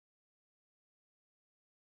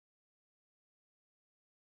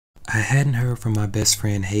I hadn't heard from my best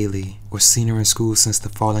friend Haley or seen her in school since the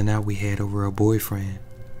falling out we had over her boyfriend.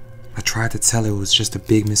 I tried to tell her it was just a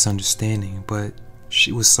big misunderstanding, but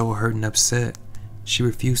she was so hurt and upset, she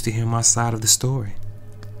refused to hear my side of the story.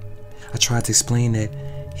 I tried to explain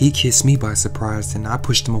that he kissed me by surprise and I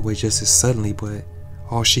pushed him away just as suddenly, but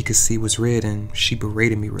all she could see was red and she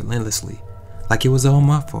berated me relentlessly, like it was all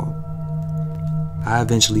my fault. I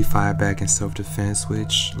eventually fired back in self-defense,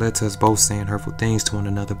 which led to us both saying hurtful things to one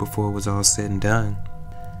another before it was all said and done.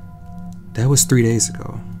 That was 3 days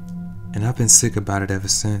ago, and I've been sick about it ever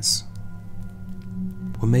since.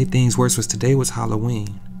 What made things worse was today was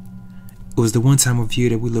Halloween. It was the one time of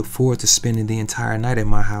year that we looked forward to spending the entire night at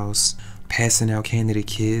my house, passing out candy to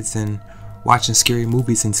kids and watching scary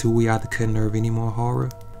movies until we either couldn't nerve any more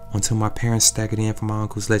horror, or until my parents staggered in for my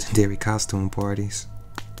uncle's legendary costume parties.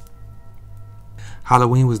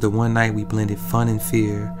 Halloween was the one night we blended fun and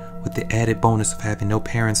fear with the added bonus of having no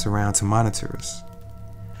parents around to monitor us.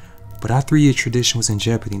 But our 3-year tradition was in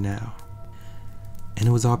jeopardy now. And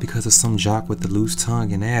it was all because of some jock with the loose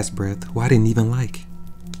tongue and ass breath who I didn't even like.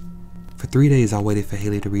 For 3 days I waited for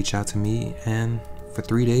Haley to reach out to me, and for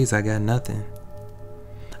 3 days I got nothing.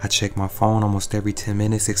 I checked my phone almost every 10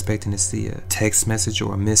 minutes expecting to see a text message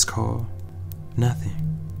or a missed call. Nothing.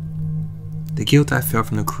 The guilt I felt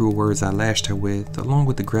from the cruel words I lashed her with, along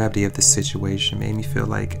with the gravity of the situation, made me feel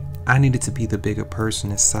like I needed to be the bigger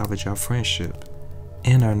person and salvage our friendship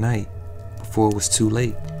and our night before it was too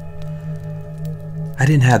late. I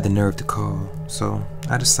didn't have the nerve to call, so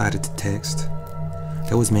I decided to text.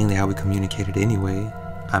 That was mainly how we communicated anyway.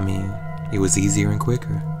 I mean, it was easier and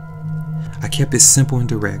quicker. I kept it simple and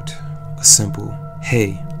direct. A simple,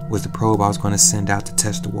 "Hey," was the probe I was going to send out to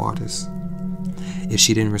test the waters. If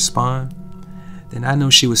she didn't respond, then I know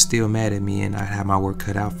she was still mad at me and I'd have my work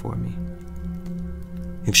cut out for me.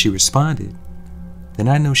 If she responded, then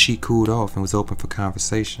I know she cooled off and was open for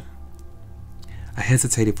conversation. I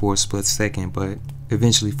hesitated for a split second, but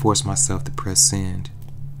eventually forced myself to press send.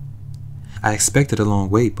 I expected a long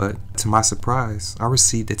wait, but to my surprise, I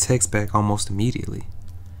received a text back almost immediately.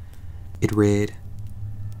 It read,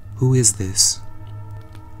 "Who is this?"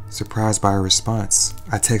 Surprised by her response,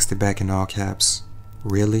 I texted back in all caps,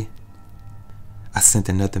 "Really?" I sent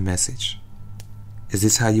another message. "Is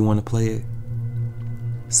this how you want to play it?"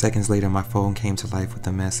 Seconds later, my phone came to life with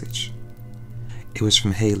a message. It was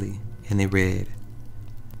from Haley, and it read,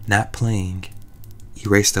 "Not playing.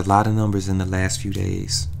 Erased a lot of numbers in the last few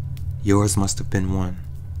days. Yours must have been one."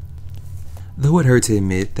 Though it hurt to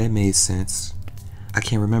admit, that made sense. I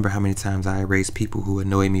can't remember how many times I erased people who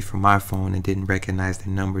annoyed me from my phone and didn't recognize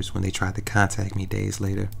their numbers when they tried to contact me days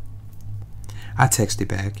later. I texted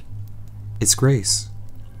back, "It's Grace."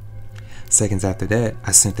 Seconds after that,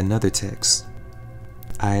 I sent another text.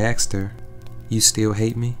 I asked her, "You still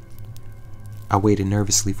hate me?" I waited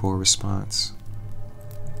nervously for a response.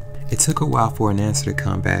 It took a while for an answer to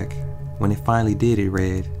come back. When it finally did, it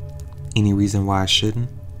read, "Any reason why I shouldn't?"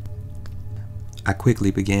 I quickly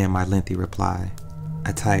began my lengthy reply.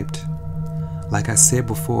 I typed, "Like I said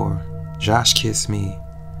before, Josh kissed me.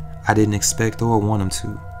 I didn't expect or want him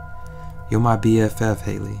to. You're my BFF,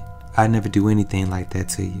 Haley. I'd never do anything like that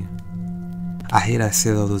to you. I hate I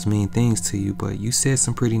said all those mean things to you, but you said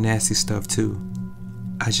some pretty nasty stuff too.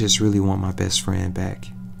 I just really want my best friend back."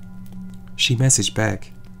 She messaged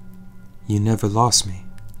back, "You never lost me."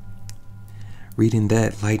 Reading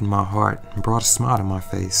that lightened my heart and brought a smile to my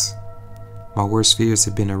face. My worst fears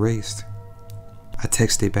had been erased. I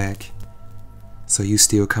texted back, "So you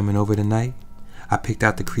still coming over tonight? I picked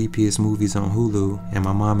out the creepiest movies on Hulu and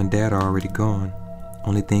my mom and dad are already gone.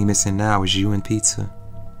 Only thing missing now is you and pizza."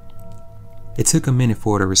 It took a minute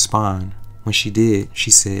for her to respond. When she did, she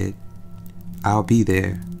said, "I'll be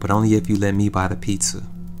there, but only if you let me buy the pizza.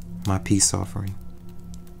 My peace offering."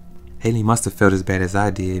 Haley must have felt as bad as I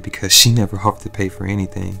did because she never offered to pay for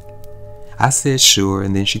anything. I said sure,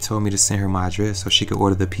 and then she told me to send her my address so she could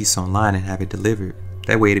order the pizza online and have it delivered.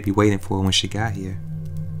 That way it'd be waiting for her when she got here.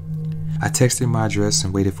 I texted my address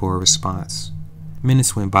and waited for a response.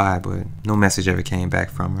 Minutes went by, but no message ever came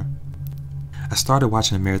back from her. I started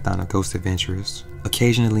watching a marathon of Ghost Adventurers,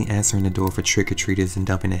 occasionally answering the door for trick-or-treaters and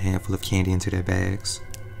dumping a handful of candy into their bags.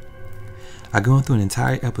 I gone through an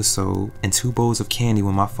entire episode and 2 bowls of candy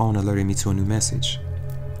when my phone alerted me to a new message.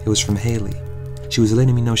 It was from Haley. She was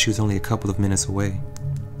letting me know she was only a couple of minutes away.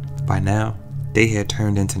 By now, day had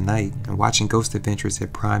turned into night, and watching Ghost Adventures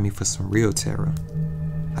had primed me for some real terror.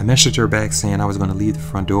 I messaged her back saying I was going to leave the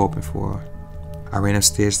front door open for her. I ran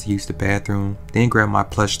upstairs to use the bathroom, then grabbed my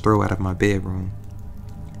plush throw out of my bedroom.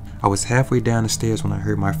 I was halfway down the stairs when I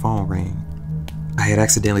heard my phone ring. I had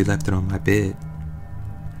accidentally left it on my bed.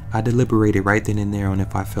 I deliberated right then and there on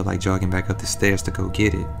if I felt like jogging back up the stairs to go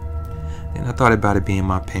get it. Then I thought about it being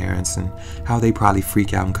my parents and how they'd probably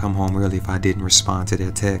freak out and come home early if I didn't respond to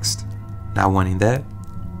their text. Not wanting that,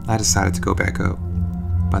 I decided to go back up.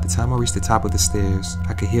 By the time I reached the top of the stairs,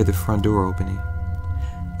 I could hear the front door opening.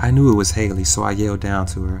 I knew it was Haley, so I yelled down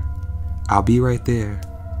to her, "I'll be right there.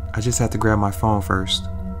 I just have to grab my phone first."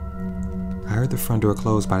 I heard the front door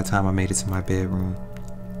close by the time I made it to my bedroom.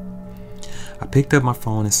 I picked up my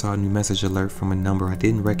phone and saw a new message alert from a number I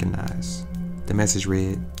didn't recognize. The message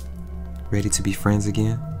read, "Ready to be friends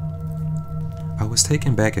again?" I was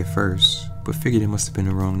taken back at first, but figured it must have been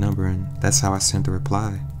the wrong number, and that's how I sent the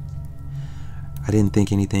reply. I didn't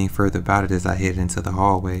think anything further about it as I headed into the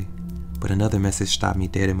hallway, but another message stopped me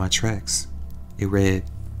dead in my tracks. It read,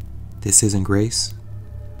 "This isn't Grace?"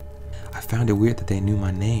 I found it weird that they knew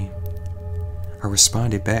my name. I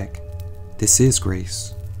responded back, "This is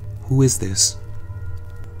Grace. Who is this?"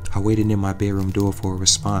 I waited near my bedroom door for a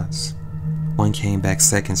response. One came back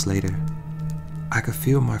seconds later. I could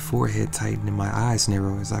feel my forehead tighten and my eyes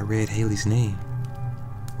narrow as I read Haley's name.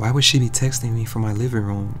 Why would she be texting me from my living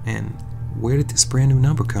room, and where did this brand new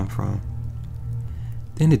number come from?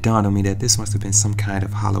 Then it dawned on me that this must have been some kind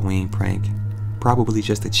of Halloween prank, probably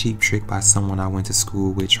just a cheap trick by someone I went to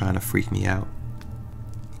school with trying to freak me out.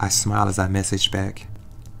 I smiled as I messaged back,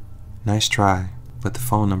 "Nice try, but the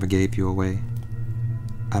phone number gave you away."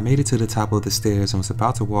 I made it to the top of the stairs and was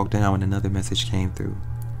about to walk down when another message came through.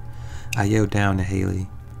 I yelled down to Haley,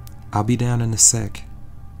 "I'll be down in a sec.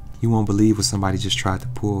 You won't believe what somebody just tried to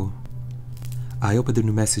pull." I opened the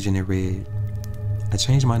new message and it read, "I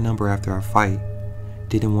changed my number after our fight.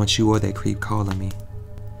 Didn't want you or that creep calling me.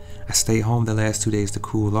 I stayed home the last 2 days to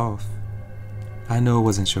cool off. I know it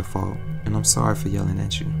wasn't your fault, and I'm sorry for yelling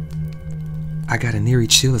at you." I got an eerie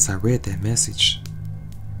chill as I read that message.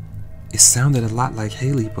 It sounded a lot like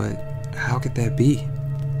Haley, but how could that be?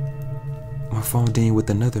 My phone dinged with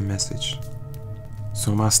another message.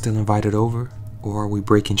 "So am I still invited over, or are we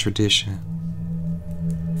breaking tradition?"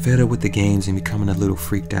 Fed up with the games and becoming a little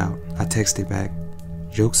freaked out, I texted back,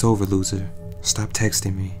 "Joke's over, loser. Stop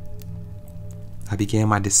texting me." I began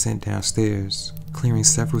my descent downstairs, clearing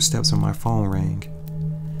several steps when my phone rang.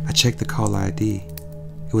 I checked the caller ID.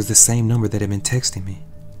 It was the same number that had been texting me.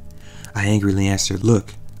 I angrily answered,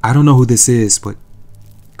 "Look, I don't know who this is, but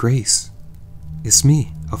Grace, it's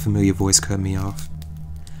me," a familiar voice cut me off.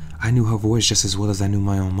 I knew her voice just as well as I knew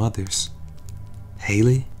my own mother's.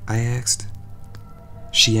 "Haley?" I asked.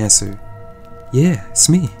 She answered, "Yeah, it's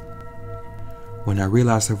me." When I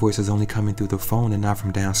realized her voice was only coming through the phone and not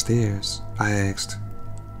from downstairs, I asked,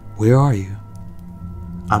 "Where are you?"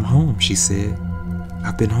 "I'm home," she said.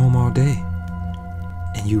 "I've been home all day."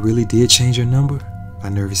 "And you really did change your number?" I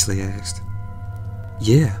nervously asked.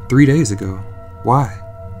 "Yeah, 3 days ago. Why?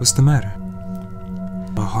 What's the matter?"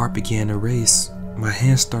 My heart began to race. My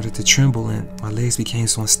hands started to tremble and my legs became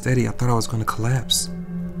so unsteady I thought I was going to collapse.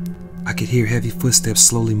 I could hear heavy footsteps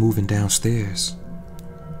slowly moving downstairs.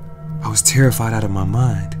 I was terrified out of my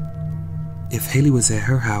mind. If Haley was at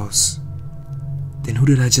her house, then who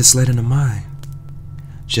did I just let into mine?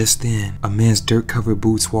 Just then, a man's dirt-covered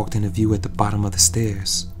boots walked into view at the bottom of the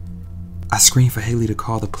stairs. I screamed for Haley to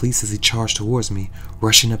call the police as he charged towards me,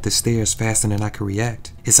 rushing up the stairs faster than I could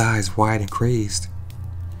react, his eyes wide and crazed.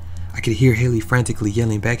 I could hear Haley frantically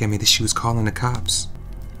yelling back at me that she was calling the cops.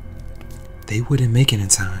 They wouldn't make it in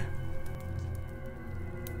time.